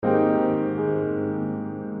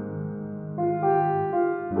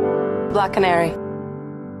Black Canary.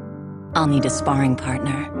 I'll need a sparring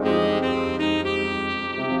partner.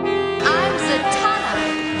 I'm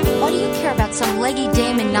Zatanna. Why do you care about some leggy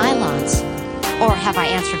dame in nylons? Or have I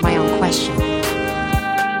answered my own question?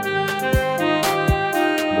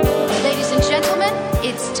 Ladies and gentlemen,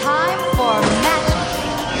 it's time for matchmaking.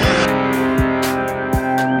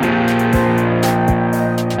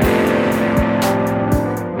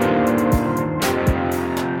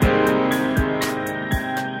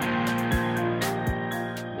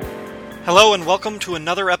 Hello and welcome to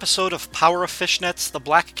another episode of Power of Fishnets, the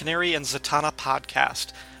Black Canary and Zatanna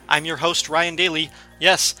podcast. I'm your host, Ryan Daly.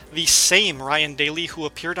 Yes, the same Ryan Daly who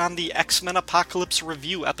appeared on the X-Men Apocalypse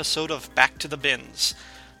review episode of Back to the Bins.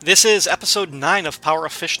 This is episode 9 of Power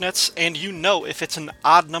of Fishnets, and you know if it's an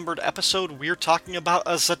odd-numbered episode, we're talking about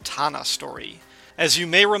a Zatanna story. As you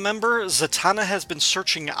may remember, Zatanna has been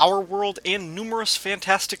searching our world and numerous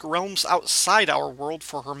fantastic realms outside our world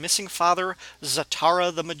for her missing father,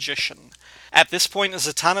 Zatara the Magician. At this point,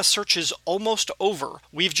 Zatanna's search is almost over.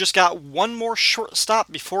 We've just got one more short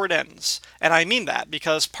stop before it ends. And I mean that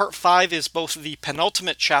because Part 5 is both the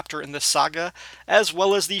penultimate chapter in this saga, as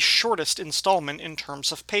well as the shortest installment in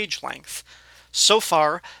terms of page length. So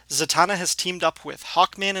far, Zatanna has teamed up with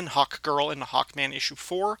Hawkman and Hawkgirl in Hawkman issue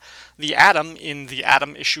 4, the Atom in the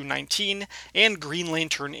Atom issue 19, and Green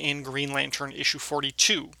Lantern in Green Lantern issue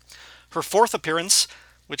 42. Her fourth appearance,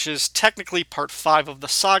 which is technically part 5 of the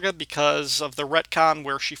saga because of the retcon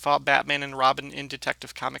where she fought Batman and Robin in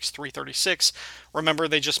Detective Comics 336. Remember,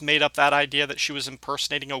 they just made up that idea that she was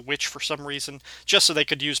impersonating a witch for some reason, just so they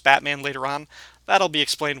could use Batman later on. That'll be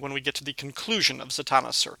explained when we get to the conclusion of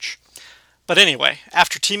Zatanna's search. But anyway,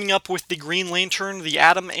 after teaming up with the Green Lantern, the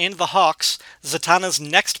Atom, and the Hawks, Zatanna's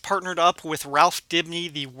next partnered up with Ralph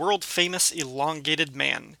Dibny, the world-famous Elongated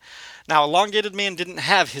Man. Now, Elongated Man didn't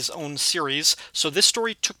have his own series, so this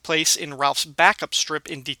story took place in Ralph's backup strip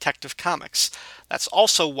in Detective Comics. That's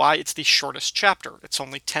also why it's the shortest chapter. It's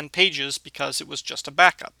only 10 pages because it was just a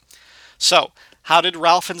backup. So, how did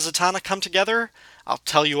Ralph and Zatanna come together? I'll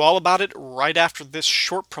tell you all about it right after this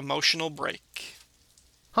short promotional break.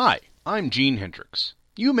 Hi, I'm Gene Hendricks.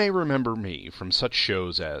 You may remember me from such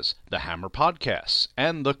shows as the Hammer Podcasts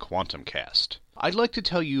and the Quantum Cast. I'd like to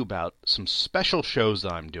tell you about some special shows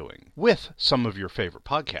that I'm doing with some of your favorite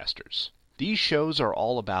podcasters. These shows are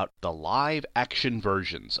all about the live-action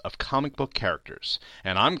versions of comic book characters,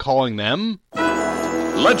 and I'm calling them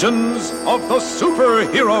Legends of the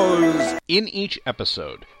Superheroes. In each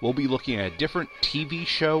episode, we'll be looking at a different TV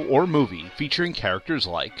show or movie featuring characters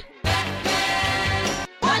like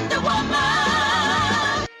Wonder Woman!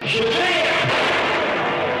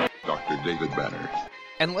 Dr. David Banner.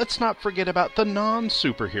 And let's not forget about the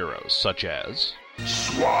non-superheroes, such as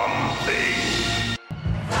Swamp Thing.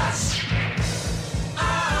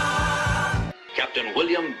 Captain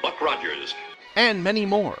William Buck Rogers. And many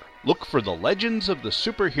more. Look for the Legends of the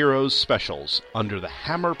Superheroes specials under the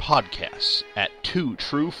Hammer Podcasts at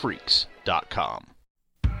twotruefreaks.com.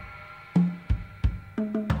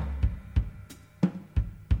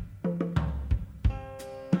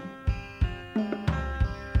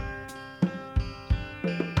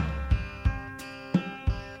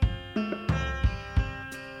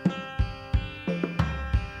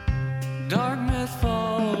 Darkness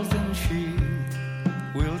falls and she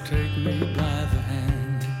will take me by the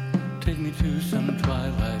hand, take me to some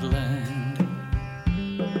twilight land,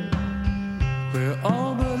 where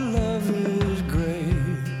all but love is gray,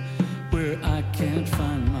 where I can't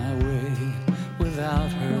find my way without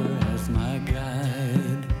her as my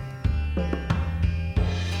guide.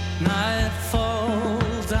 Night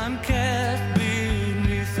falls, I'm cast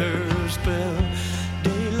beneath her spell,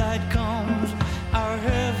 daylight comes, our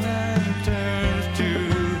heaven turns to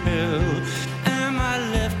hell. Am I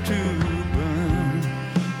left to burn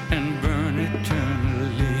and burn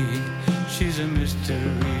eternally? She's a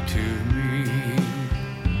mystery to me.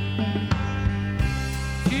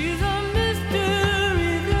 She's a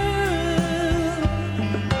mystery girl.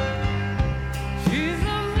 She's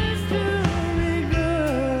a mystery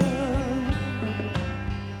girl.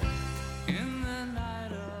 In the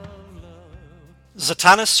night of love.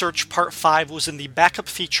 Zatanna's Search Part 5 was in the backup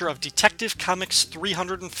feature of Detective Comics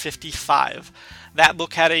 355. That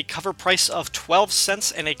book had a cover price of 12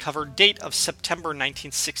 cents and a cover date of September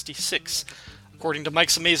 1966. According to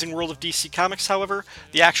Mike's Amazing World of DC Comics, however,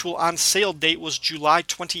 the actual on-sale date was July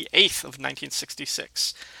 28th of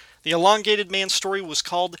 1966. The Elongated Man story was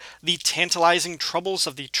called The Tantalizing Troubles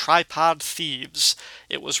of the Tripod Thieves.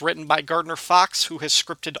 It was written by Gardner Fox, who has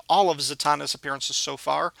scripted all of Zatanna's appearances so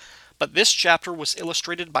far, but this chapter was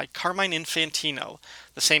illustrated by Carmine Infantino,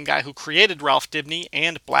 the same guy who created Ralph Dibny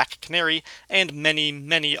and Black Canary and many,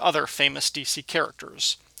 many other famous DC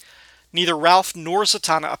characters. Neither Ralph nor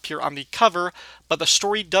Zatanna appear on the cover, but the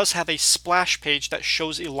story does have a splash page that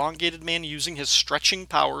shows Elongated Man using his stretching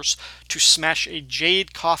powers to smash a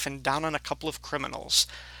jade coffin down on a couple of criminals.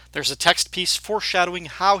 There's a text piece foreshadowing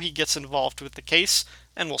how he gets involved with the case,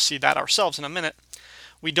 and we'll see that ourselves in a minute.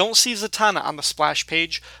 We don't see Zatanna on the splash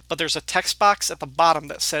page, but there's a text box at the bottom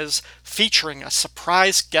that says, featuring a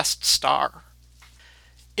surprise guest star.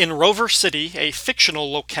 In Rover City, a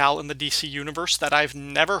fictional locale in the DC universe that I've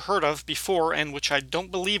never heard of before and which I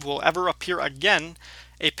don't believe will ever appear again,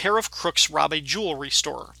 a pair of crooks rob a jewelry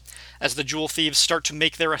store. As the jewel thieves start to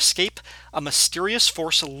make their escape, a mysterious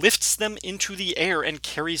force lifts them into the air and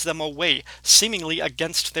carries them away, seemingly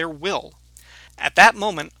against their will. At that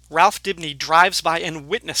moment, Ralph Dibny drives by and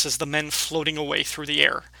witnesses the men floating away through the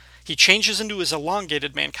air. He changes into his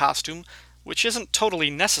Elongated Man costume, which isn't totally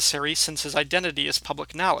necessary since his identity is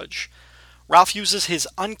public knowledge. Ralph uses his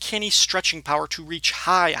uncanny stretching power to reach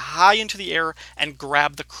high into the air and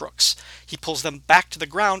grab the crooks. He pulls them back to the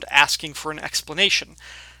ground, asking for an explanation.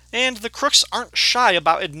 And the crooks aren't shy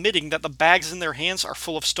about admitting that the bags in their hands are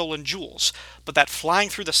full of stolen jewels, but that flying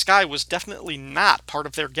through the sky was definitely not part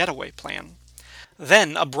of their getaway plan.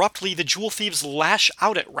 Then, abruptly, the jewel thieves lash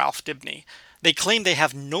out at Ralph Dibny. They claim they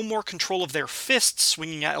have no more control of their fists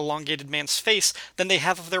swinging at Elongated Man's face than they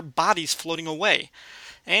have of their bodies floating away.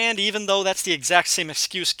 And even though that's the exact same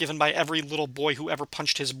excuse given by every little boy who ever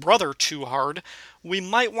punched his brother too hard, we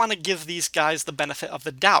might want to give these guys the benefit of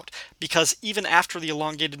the doubt, because even after the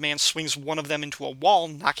Elongated Man swings one of them into a wall,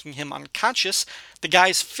 knocking him unconscious, the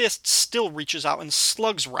guy's fist still reaches out and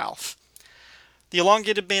slugs Ralph. The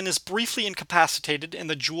Elongated Man is briefly incapacitated, and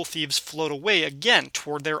the jewel thieves float away again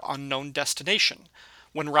toward their unknown destination.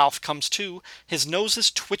 When Ralph comes to, his nose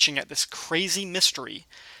is twitching at this crazy mystery.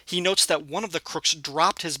 He notes that one of the crooks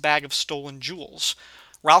dropped his bag of stolen jewels.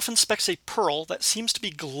 Ralph inspects a pearl that seems to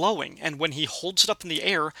be glowing, and when he holds it up in the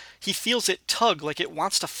air, he feels it tug like it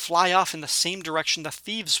wants to fly off in the same direction the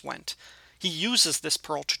thieves went. He uses this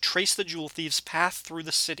pearl to trace the jewel thieves' path through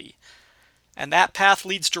the city. And that path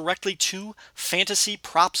leads directly to Fantasy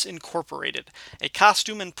Props Incorporated, a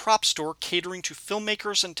costume and prop store catering to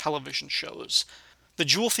filmmakers and television shows. The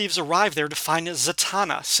jewel thieves arrive there to find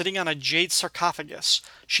Zatanna sitting on a jade sarcophagus.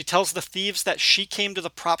 She tells the thieves that she came to the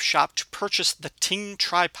prop shop to purchase the Ting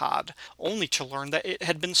tripod, only to learn that it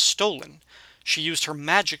had been stolen. She used her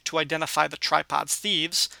magic to identify the tripod's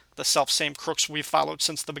thieves, the self-same crooks we've followed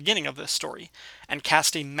since the beginning of this story, and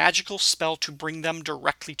cast a magical spell to bring them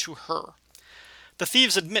directly to her. The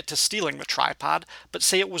thieves admit to stealing the tripod, but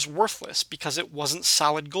say it was worthless because it wasn't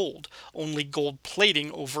solid gold, only gold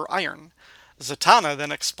plating over iron. Zatanna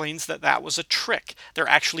then explains that that was a trick. There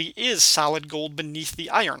actually is solid gold beneath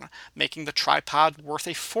the iron, making the tripod worth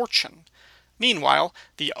a fortune. Meanwhile,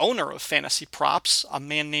 the owner of Fantasy Props, a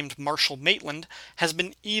man named Marshall Maitland, has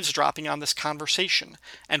been eavesdropping on this conversation,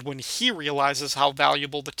 and when he realizes how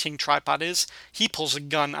valuable the Ting tripod is, he pulls a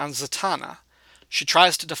gun on Zatanna. She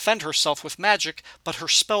tries to defend herself with magic, but her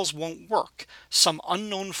spells won't work. Some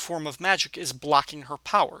unknown form of magic is blocking her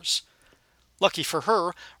powers. Lucky for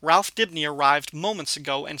her, Ralph Dibny arrived moments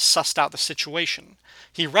ago and sussed out the situation.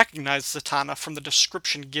 He recognized Zatanna from the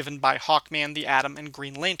description given by Hawkman, the Atom, and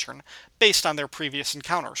Green Lantern, based on their previous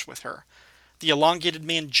encounters with her. The Elongated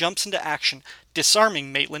Man jumps into action,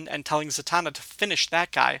 disarming Maitland and telling Zatanna to finish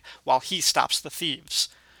that guy while he stops the thieves.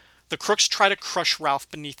 The crooks try to crush Ralph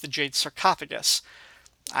beneath the jade sarcophagus.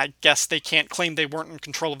 I guess they can't claim they weren't in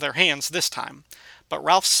control of their hands this time. But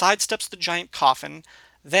Ralph sidesteps the giant coffin.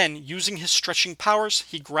 Then, using his stretching powers,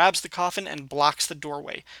 he grabs the coffin and blocks the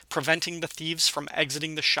doorway, preventing the thieves from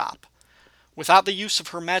exiting the shop. Without the use of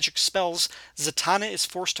her magic spells, Zatanna is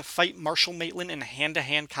forced to fight Marshall Maitland in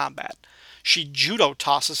hand-to-hand combat. She judo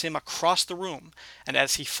tosses him across the room, and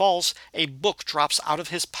as he falls, a book drops out of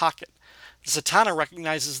his pocket. Zatanna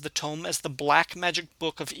recognizes the tome as the Black Magic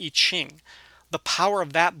Book of I Ching. The power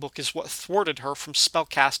of that book is what thwarted her from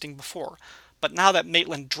spellcasting before, but now that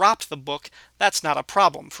Maitland dropped the book, that's not a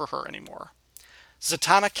problem for her anymore.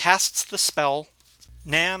 Zatanna casts the spell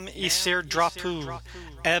Nam Isir Drapu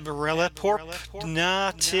Eb Releporp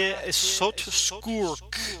Na Te Isot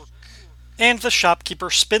Skurk, and the shopkeeper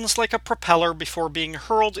spins like a propeller before being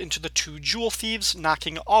hurled into the two jewel thieves,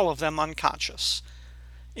 knocking all of them unconscious.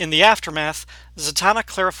 In the aftermath, Zatanna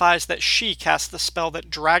clarifies that she cast the spell that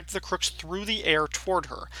dragged the crooks through the air toward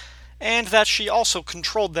her, and that she also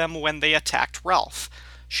controlled them when they attacked Ralph.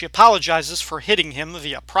 She apologizes for hitting him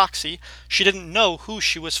via proxy. She didn't know who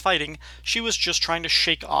she was fighting. She was just trying to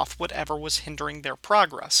shake off whatever was hindering their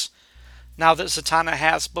progress. Now that Zatanna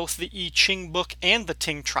has both the I Ching book and the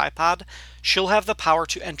Ting tripod, she'll have the power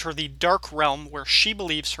to enter the dark realm where she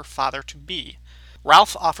believes her father to be.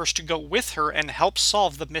 Ralph offers to go with her and help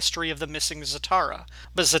solve the mystery of the missing Zatara,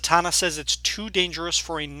 but Zatanna says it's too dangerous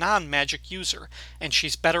for a non-magic user, and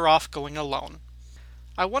she's better off going alone.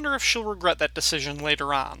 I wonder if she'll regret that decision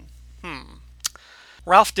later on.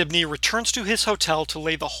 Ralph Dibny returns to his hotel to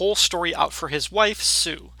lay the whole story out for his wife,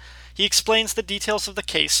 Sue. He explains the details of the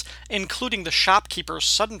case, including the shopkeeper's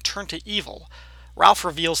sudden turn to evil. Ralph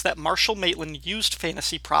reveals that Marshall Maitland used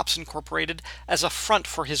Fantasy Props Incorporated as a front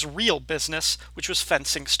for his real business, which was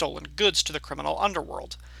fencing stolen goods to the criminal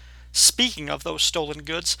underworld. Speaking of those stolen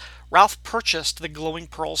goods, Ralph purchased the glowing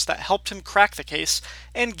pearls that helped him crack the case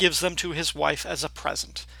and gives them to his wife as a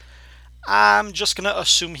present. I'm just going to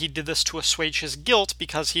assume he did this to assuage his guilt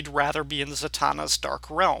because he'd rather be in Zatanna's dark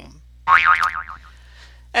realm.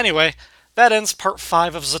 Anyway, that ends part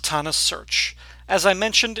 5 of Zatanna's Search. As I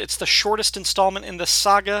mentioned, it's the shortest installment in this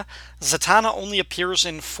saga. Zatanna only appears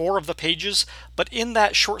in 4 of the pages, but in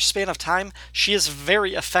that short span of time, she is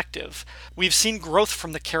very effective. We've seen growth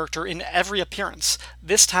from the character in every appearance.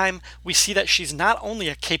 This time, we see that she's not only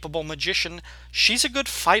a capable magician, she's a good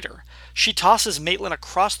fighter. She tosses Maitland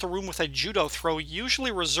across the room with a judo throw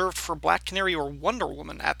usually reserved for Black Canary or Wonder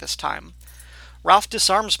Woman at this time. Ralph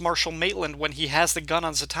disarms Marshall Maitland when he has the gun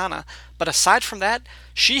on Zatanna, but aside from that,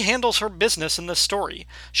 she handles her business in this story.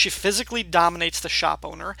 She physically dominates the shop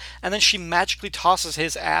owner, and then she magically tosses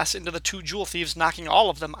his ass into the 2 jewel thieves, knocking all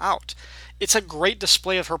of them out. It's a great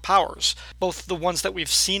display of her powers, both the ones that we've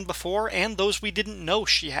seen before and those we didn't know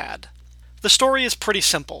she had. The story is pretty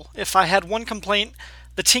simple. If I had one complaint,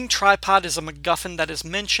 the Ting tripod is a MacGuffin that is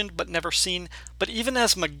mentioned but never seen, but even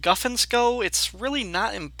as MacGuffins go, it's really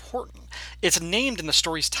not important. It's named in the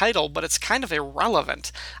story's title, but it's kind of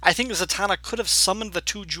irrelevant. I think Zatanna could have summoned the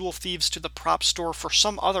 2 jewel thieves to the prop store for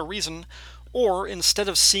some other reason, or instead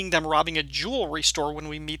of seeing them robbing a jewelry store when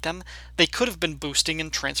we meet them, they could have been boosting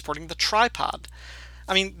and transporting the tripod.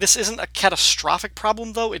 I mean, this isn't a catastrophic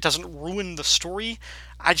problem, though. It doesn't ruin the story.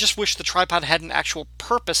 I just wish the tripod had an actual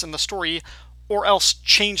purpose in the story, or else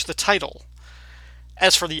change the title.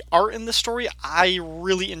 As for the art in this story, I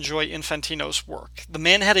really enjoy Infantino's work. The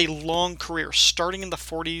man had a long career, starting in the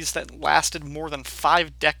 40s, that lasted more than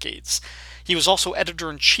 5 decades. He was also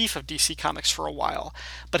editor-in-chief of DC Comics for a while,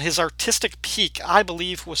 but his artistic peak, I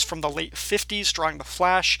believe, was from the late 50s drawing The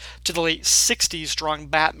Flash to the late 60s drawing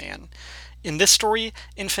Batman. In this story,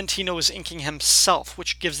 Infantino is inking himself,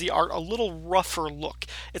 which gives the art a little rougher look.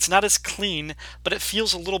 It's not as clean, but it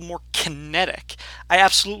feels a little more kinetic. I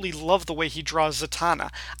absolutely love the way he draws Zatanna.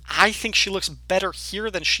 I think she looks better here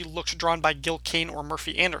than she looked drawn by Gil Kane or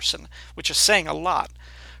Murphy Anderson, which is saying a lot.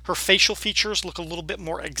 Her facial features look a little bit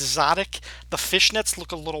more exotic. The fishnets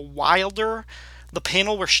look a little wilder. The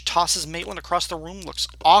panel where she tosses Maitland across the room looks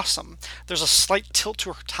awesome. There's a slight tilt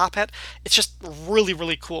to her top hat. It's just really,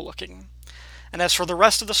 really cool looking. And as for the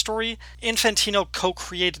rest of the story, Infantino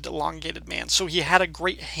co-created Elongated Man, so he had a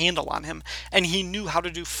great handle on him, and he knew how to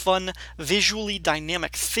do fun, visually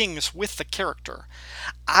dynamic things with the character.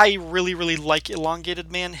 I really, really like Elongated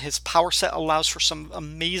Man. His power set allows for some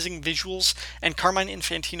amazing visuals, and Carmine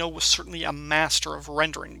Infantino was certainly a master of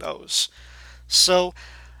rendering those. So,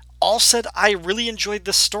 all said, I really enjoyed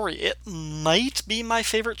this story. It might be my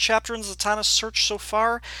favorite chapter in Zatanna's Search so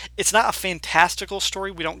far. It's not a fantastical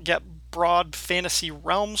story. We don't get broad fantasy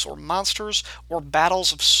realms or monsters or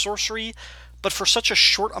battles of sorcery, but for such a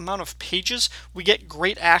short amount of pages, we get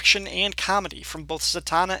great action and comedy from both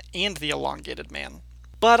Zatanna and the Elongated Man.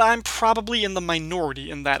 But I'm probably in the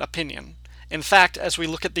minority in that opinion. In fact, as we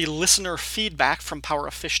look at the listener feedback from Power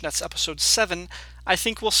of Fishnets episode 7, I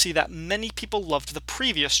think we'll see that many people loved the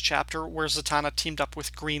previous chapter where Zatanna teamed up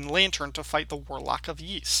with Green Lantern to fight the Warlock of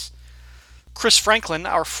Ys. Chris Franklin,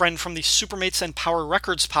 our friend from the Supermates and Power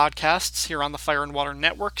Records podcasts here on the Fire and Water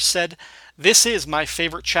Network, said, "This is my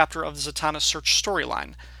favorite chapter of the Zatanna Search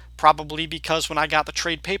storyline, probably because when I got the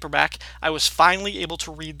trade paperback, I was finally able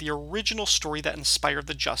to read the original story that inspired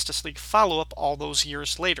the Justice League follow-up all those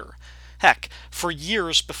years later. Heck, for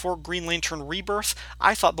years before Green Lantern Rebirth,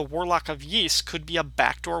 I thought the Warlock of Ys could be a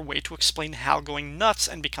backdoor way to explain Hal going nuts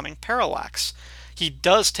and becoming Parallax. He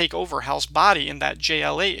does take over Hal's body in that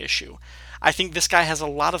JLA issue. I think this guy has a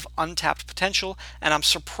lot of untapped potential, and I'm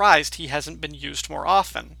surprised he hasn't been used more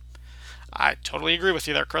often." I totally agree with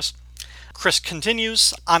you there, Chris. Chris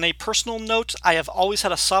continues, "On a personal note, I have always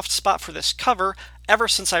had a soft spot for this cover, ever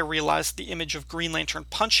since I realized the image of Green Lantern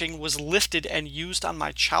punching was lifted and used on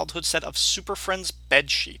my childhood set of Super Friends bed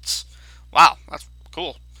sheets. Wow, that's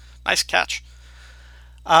cool. Nice catch.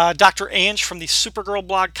 Dr. Ange from the Supergirl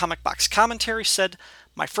blog Comic Box Commentary said,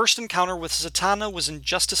 "My first encounter with Zatanna was in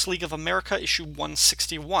Justice League of America issue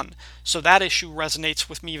 161, so that issue resonates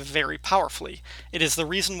with me very powerfully. It is the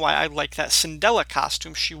reason why I like that Syndella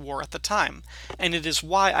costume she wore at the time, and it is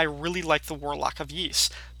why I really like the Warlock of Ys,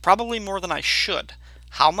 probably more than I should.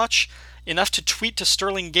 How much? Enough to tweet to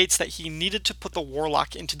Sterling Gates that he needed to put the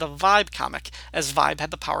Warlock into the Vibe comic, as Vibe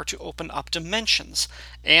had the power to open up dimensions.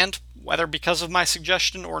 And, whether because of my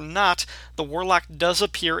suggestion or not, the Warlock does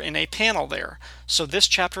appear in a panel there, so this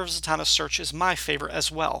chapter of Zatanna's search is my favorite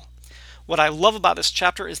as well. What I love about this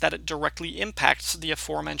chapter is that it directly impacts the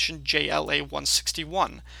aforementioned JLA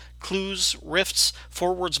 161. Clues, rifts,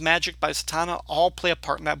 forwards magic by Zatanna all play a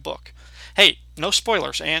part in that book. Hey, no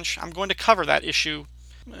spoilers, Ange. I'm going to cover that issue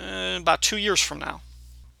about 2 years from now."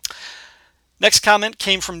 Next comment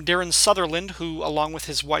came from Darren Sutherland, who, along with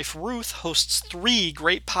his wife Ruth, hosts 3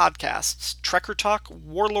 great podcasts, Trekker Talk,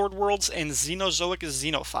 Warlord Worlds, and Xenozoic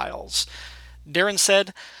Xenophiles. Darren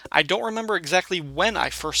said, "I don't remember exactly when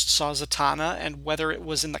I first saw Zatanna and whether it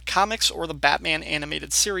was in the comics or the Batman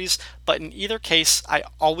animated series, but in either case, I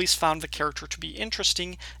always found the character to be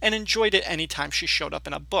interesting and enjoyed it anytime she showed up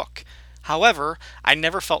in a book. However, I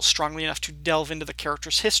never felt strongly enough to delve into the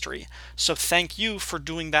character's history, so thank you for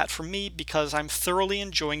doing that for me because I'm thoroughly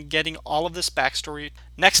enjoying getting all of this backstory.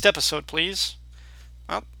 Next episode, please."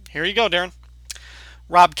 Well, here you go, Darren.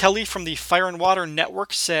 Rob Kelly from the Fire and Water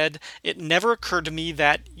Network said, "It never occurred to me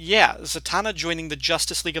that, yeah, Zatanna joining the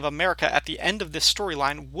Justice League of America at the end of this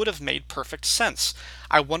storyline would have made perfect sense.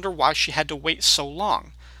 I wonder why she had to wait so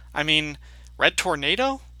long. I mean, Red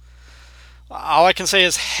Tornado? All I can say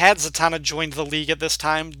is, had Zatanna joined the League at this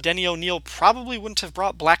time, Denny O'Neil probably wouldn't have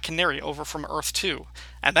brought Black Canary over from Earth 2.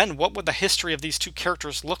 And then what would the history of these two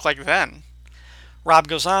characters look like then?" Rob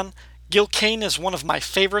goes on, "Gil Kane is one of my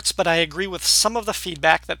favorites, but I agree with some of the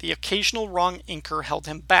feedback that the occasional wrong inker held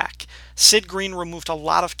him back. Sid Green removed a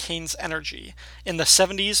lot of Kane's energy. In the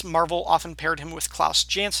 70s, Marvel often paired him with Klaus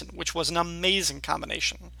Janson, which was an amazing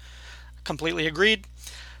combination." Completely agreed.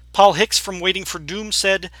 Paul Hicks from Waiting for Doom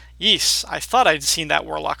said, "Yes, I thought I'd seen that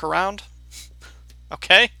Warlock around."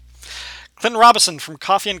 Okay. Clinton Robinson from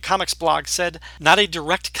Coffee and Comics blog said, "Not a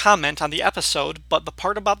direct comment on the episode, but the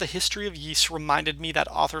part about the history of Ys reminded me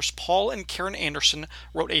that authors Paul and Karen Anderson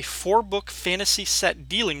wrote a 4-book fantasy set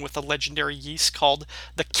dealing with the legendary Ys called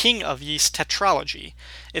the King of Ys Tetralogy.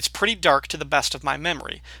 It's pretty dark to the best of my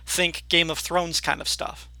memory. Think Game of Thrones kind of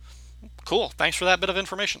stuff." Cool, thanks for that bit of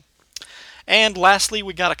information. And lastly,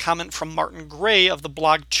 we got a comment from Martin Gray of the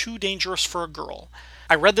blog Too Dangerous for a Girl.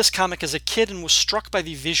 "I read this comic as a kid and was struck by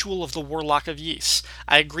the visual of the Warlock of Ys.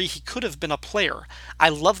 I agree he could have been a player. I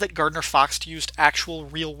love that Gardner Fox used actual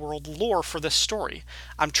real-world lore for this story.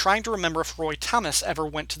 I'm trying to remember if Roy Thomas ever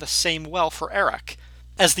went to the same well for Eric.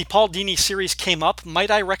 As the Paul Dini series came up,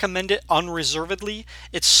 might I recommend it unreservedly?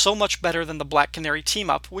 It's so much better than the Black Canary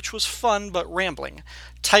team-up, which was fun but rambling.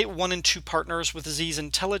 Tight 1 and 2 partners with Z's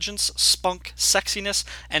intelligence, spunk, sexiness,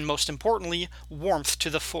 and most importantly, warmth to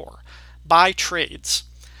the fore. Buy trades."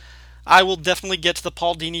 I will definitely get to the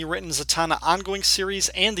Paul Dini written Zatanna ongoing series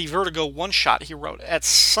and the Vertigo one-shot he wrote at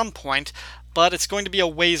some point, but it's going to be a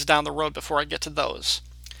ways down the road before I get to those.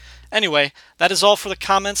 Anyway, that is all for the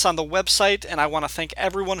comments on the website, and I want to thank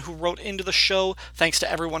everyone who wrote into the show. Thanks to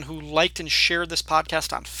everyone who liked and shared this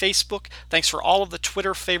podcast on Facebook. Thanks for all of the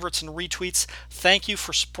Twitter favorites and retweets. Thank you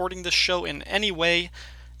for supporting this show in any way.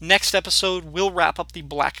 Next episode, we'll wrap up the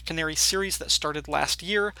Black Canary series that started last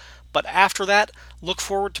year, but after that, look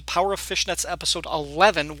forward to Power of Fishnets episode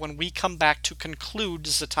 11 when we come back to conclude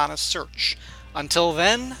Zatanna's search. Until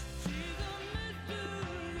then...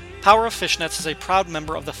 Power of Fishnets is a proud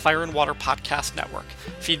member of the Fire and Water Podcast Network.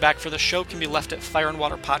 Feedback for the show can be left at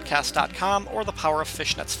fireandwaterpodcast.com or the Power of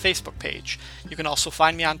Fishnets Facebook page. You can also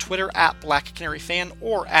find me on Twitter at Black Canary Fan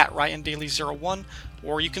or at RyanDaily01,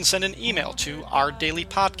 or you can send an email to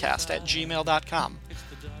ourdailypodcast@gmail.com.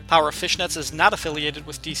 Power of Fishnets is not affiliated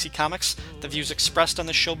with DC Comics. The views expressed on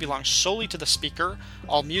this show belong solely to the speaker.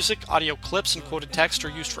 All music, audio clips, and quoted text are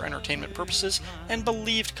used for entertainment purposes and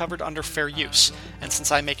believed covered under fair use. And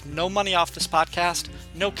since I make no money off this podcast,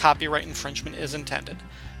 no copyright infringement is intended.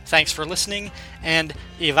 Thanks for listening, and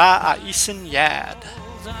Iva a Isen Yad.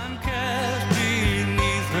 I'm cast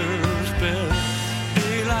beneath her spell.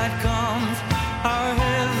 Daylight comes, our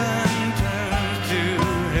heaven turns to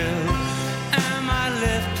hell. Am I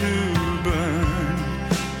left to burn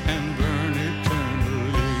and burn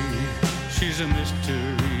eternally? She's a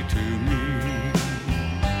mystery to me.